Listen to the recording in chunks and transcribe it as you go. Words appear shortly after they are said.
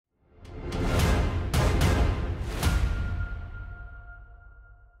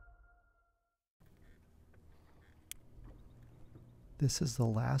This is the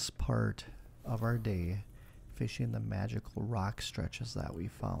last part of our day fishing the magical rock stretches that we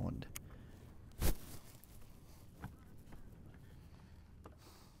found.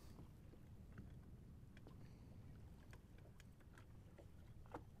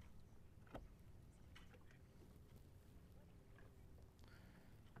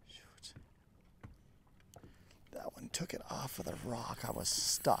 Shoot. That one took it off of the rock. I was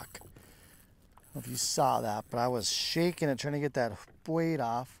stuck. I don't know if you saw that, but I was shaking it, trying to get that weight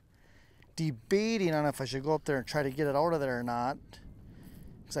off. Debating on if I should go up there and try to get it out of there or not,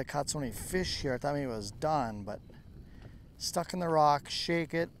 because I caught so many fish here. I thought maybe it was done, but stuck in the rock,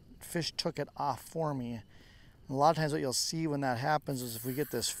 shake it, fish took it off for me. And a lot of times what you'll see when that happens is if we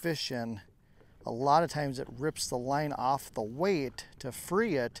get this fish in, a lot of times it rips the line off the weight to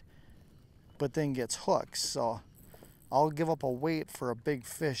free it, but then gets hooked. So I'll give up a weight for a big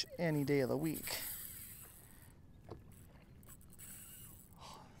fish any day of the week.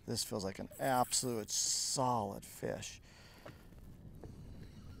 This feels like an absolute solid fish.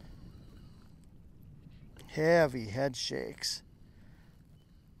 Heavy head shakes.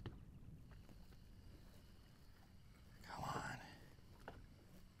 Come on.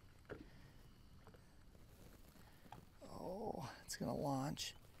 Oh, it's gonna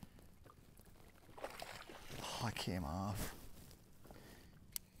launch. Oh, it came off.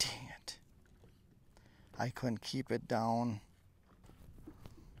 Dang it. I couldn't keep it down.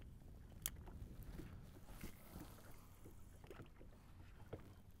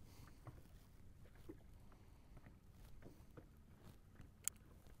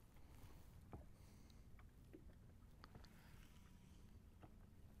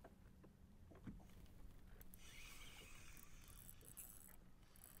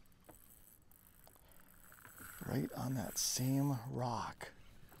 Right on that same rock.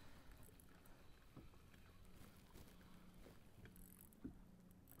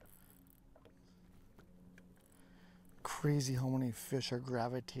 Crazy how many fish are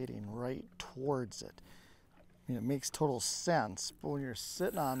gravitating right towards it. I mean, it makes total sense, but when you're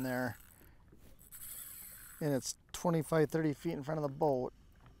sitting on there and it's 25, 30 feet in front of the boat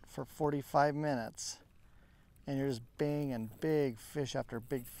for 45 minutes and you're just banging big fish after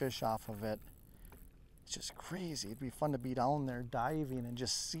big fish off of it, it's just crazy. It'd be fun to be down there diving and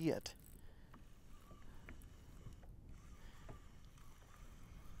just see it.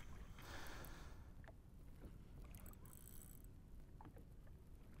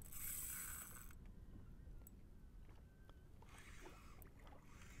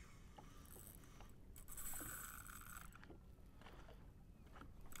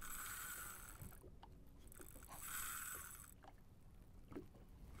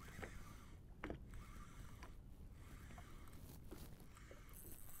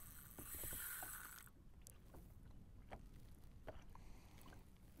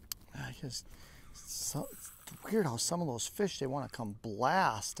 It's weird how some of those fish, they want to come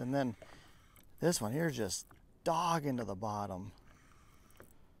blast, and then this one here just dogging to the bottom.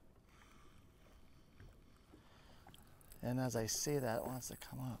 And as I say that, it wants to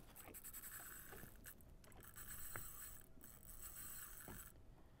come up.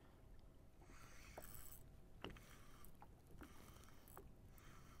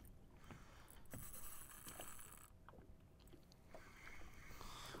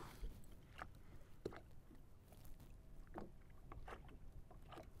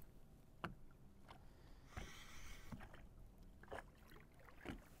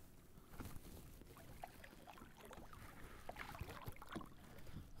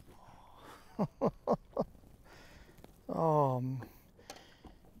 Oh,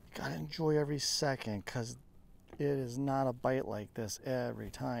 gotta enjoy every second, because it is not a bite like this every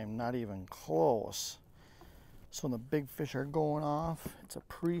time, not even close. So when the big fish are going off, it's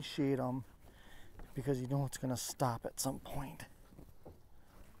appreciate them, because you know it's gonna stop at some point.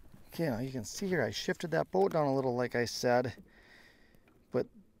 Okay, now you can see here I shifted that boat down a little like I said, but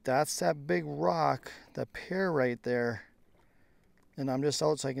that's that big rock, the pair right there, and I'm just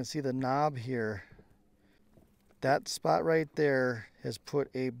out so I can see the knob here. That spot right there has put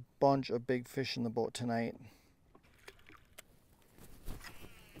a bunch of big fish in the boat tonight.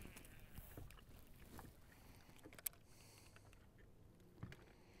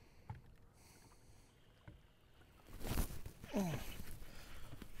 Man,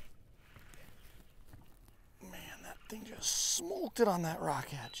 that thing just smoked it on that rock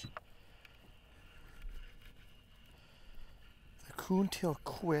edge. The coontail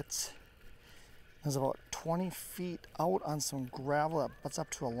quits. Is about 20 feet out on some gravel that butts up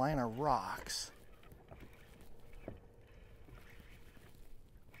to a line of rocks.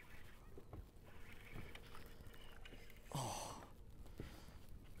 Oh,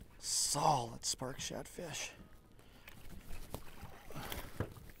 solid spark shad fish.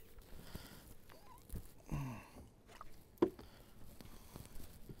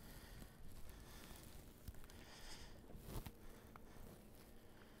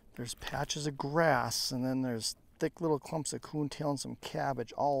 There's patches of grass, and then there's thick little clumps of coontail and some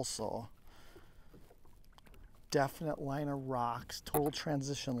cabbage also. Definite line of rocks, total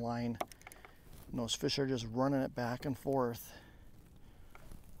transition line. And those fish are just running it back and forth.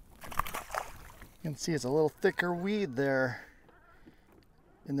 You can see it's a little thicker weed there.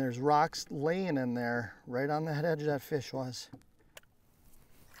 And there's rocks laying in there, right on the head edge that fish was.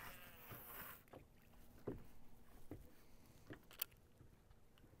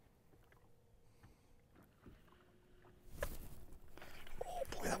 Oh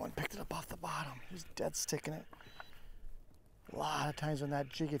boy, that one picked it up off the bottom. He was dead sticking it. A lot of times on that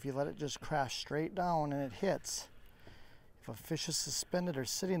jig, if you let it just crash straight down and it hits, if a fish is suspended or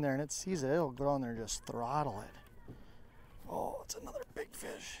sitting there and it sees it, it'll go down there and just throttle it. Oh, it's another big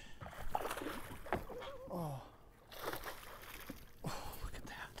fish. Oh. Oh, look at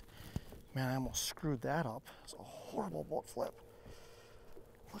that. Man, I almost screwed that up. It's a horrible boat flip.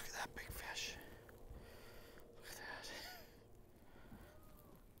 Look at that big fish. Look at that.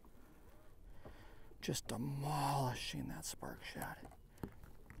 Just demolishing that spark shad.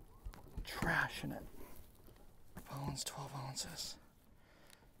 Trashing it. Pounds, 12 ounces.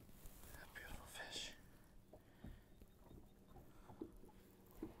 That beautiful fish.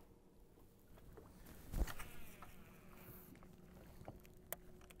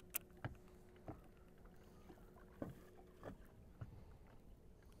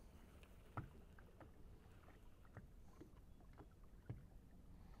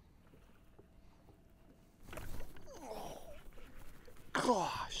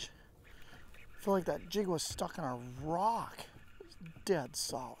 Gosh, I feel like that jig was stuck on a rock. It was dead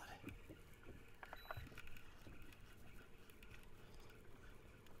solid.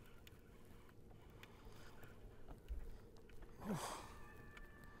 Oof.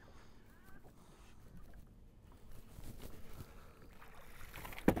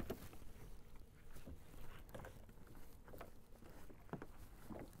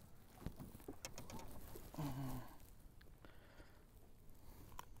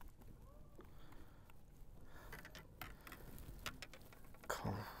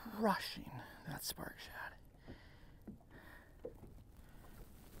 Crushing that spark shad.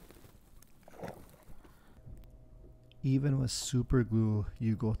 Even with super glue,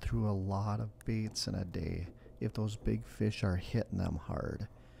 you go through a lot of baits in a day if those big fish are hitting them hard.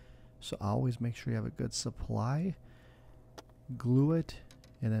 So always make sure you have a good supply, glue it,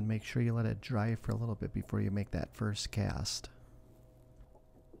 and then make sure you let it dry for a little bit before you make that first cast.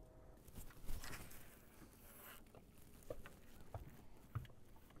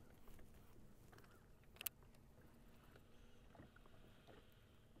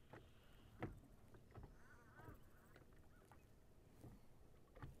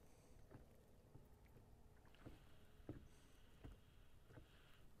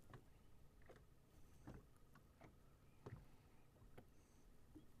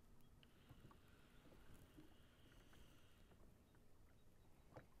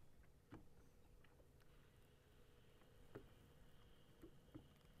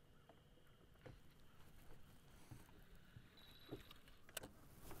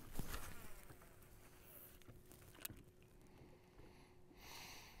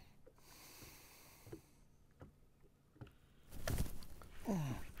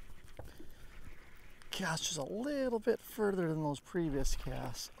 Cast just a little bit further than those previous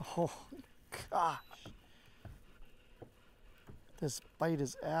casts. Oh gosh. This bite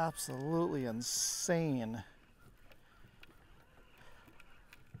is absolutely insane.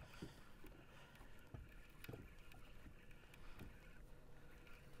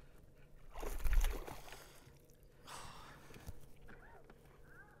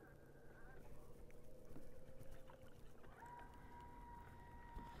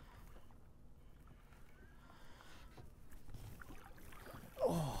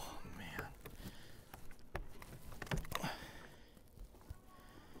 Oh man.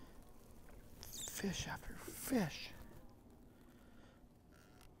 Fish after fish.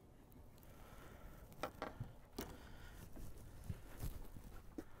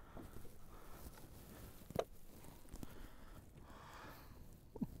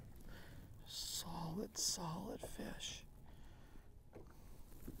 Solid fish.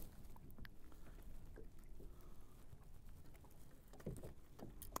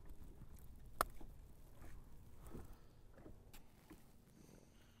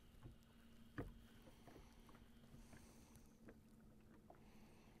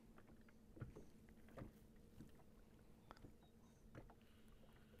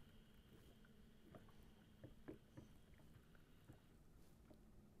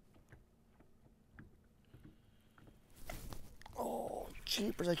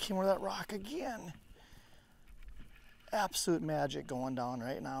 jeepers, I came over that rock again. Absolute magic going down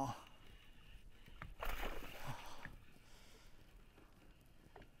right now.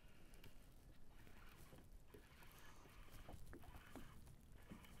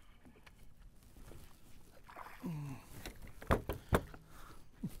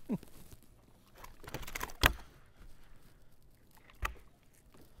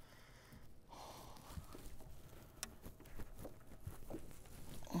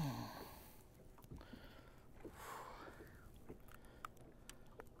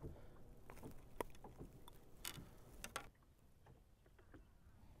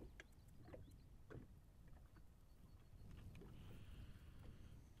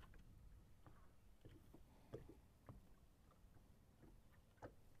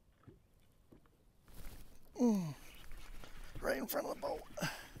 Right in front of the boat.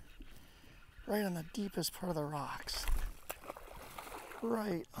 Right on the deepest part of the rocks.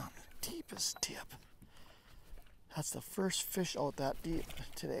 Right on the deepest tip. That's the first fish out that deep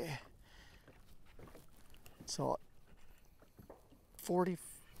today. So 40,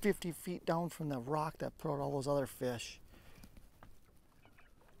 50 feet down from the rock that put out all those other fish.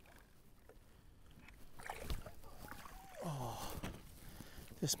 Oh,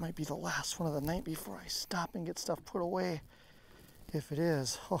 this might be the last one of the night before I stop and get stuff put away. If it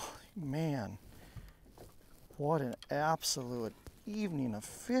is, oh man, what an absolute evening of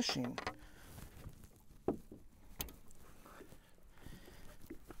fishing.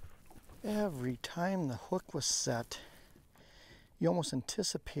 Every time the hook was set, you almost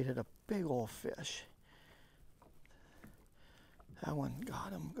anticipated a big old fish. That one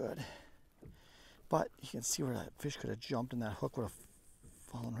got him good. But you can see where that fish could have jumped and that hook would have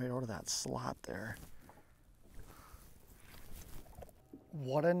fallen right out of that slot there.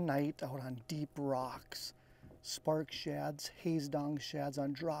 What a night out on deep rocks. Spark shads, haze dong shads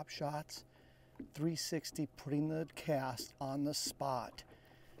on drop shots. 360 putting the cast on the spot.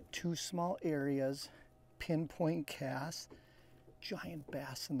 2 small areas, pinpoint casts, giant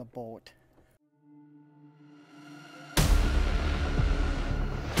bass in the boat.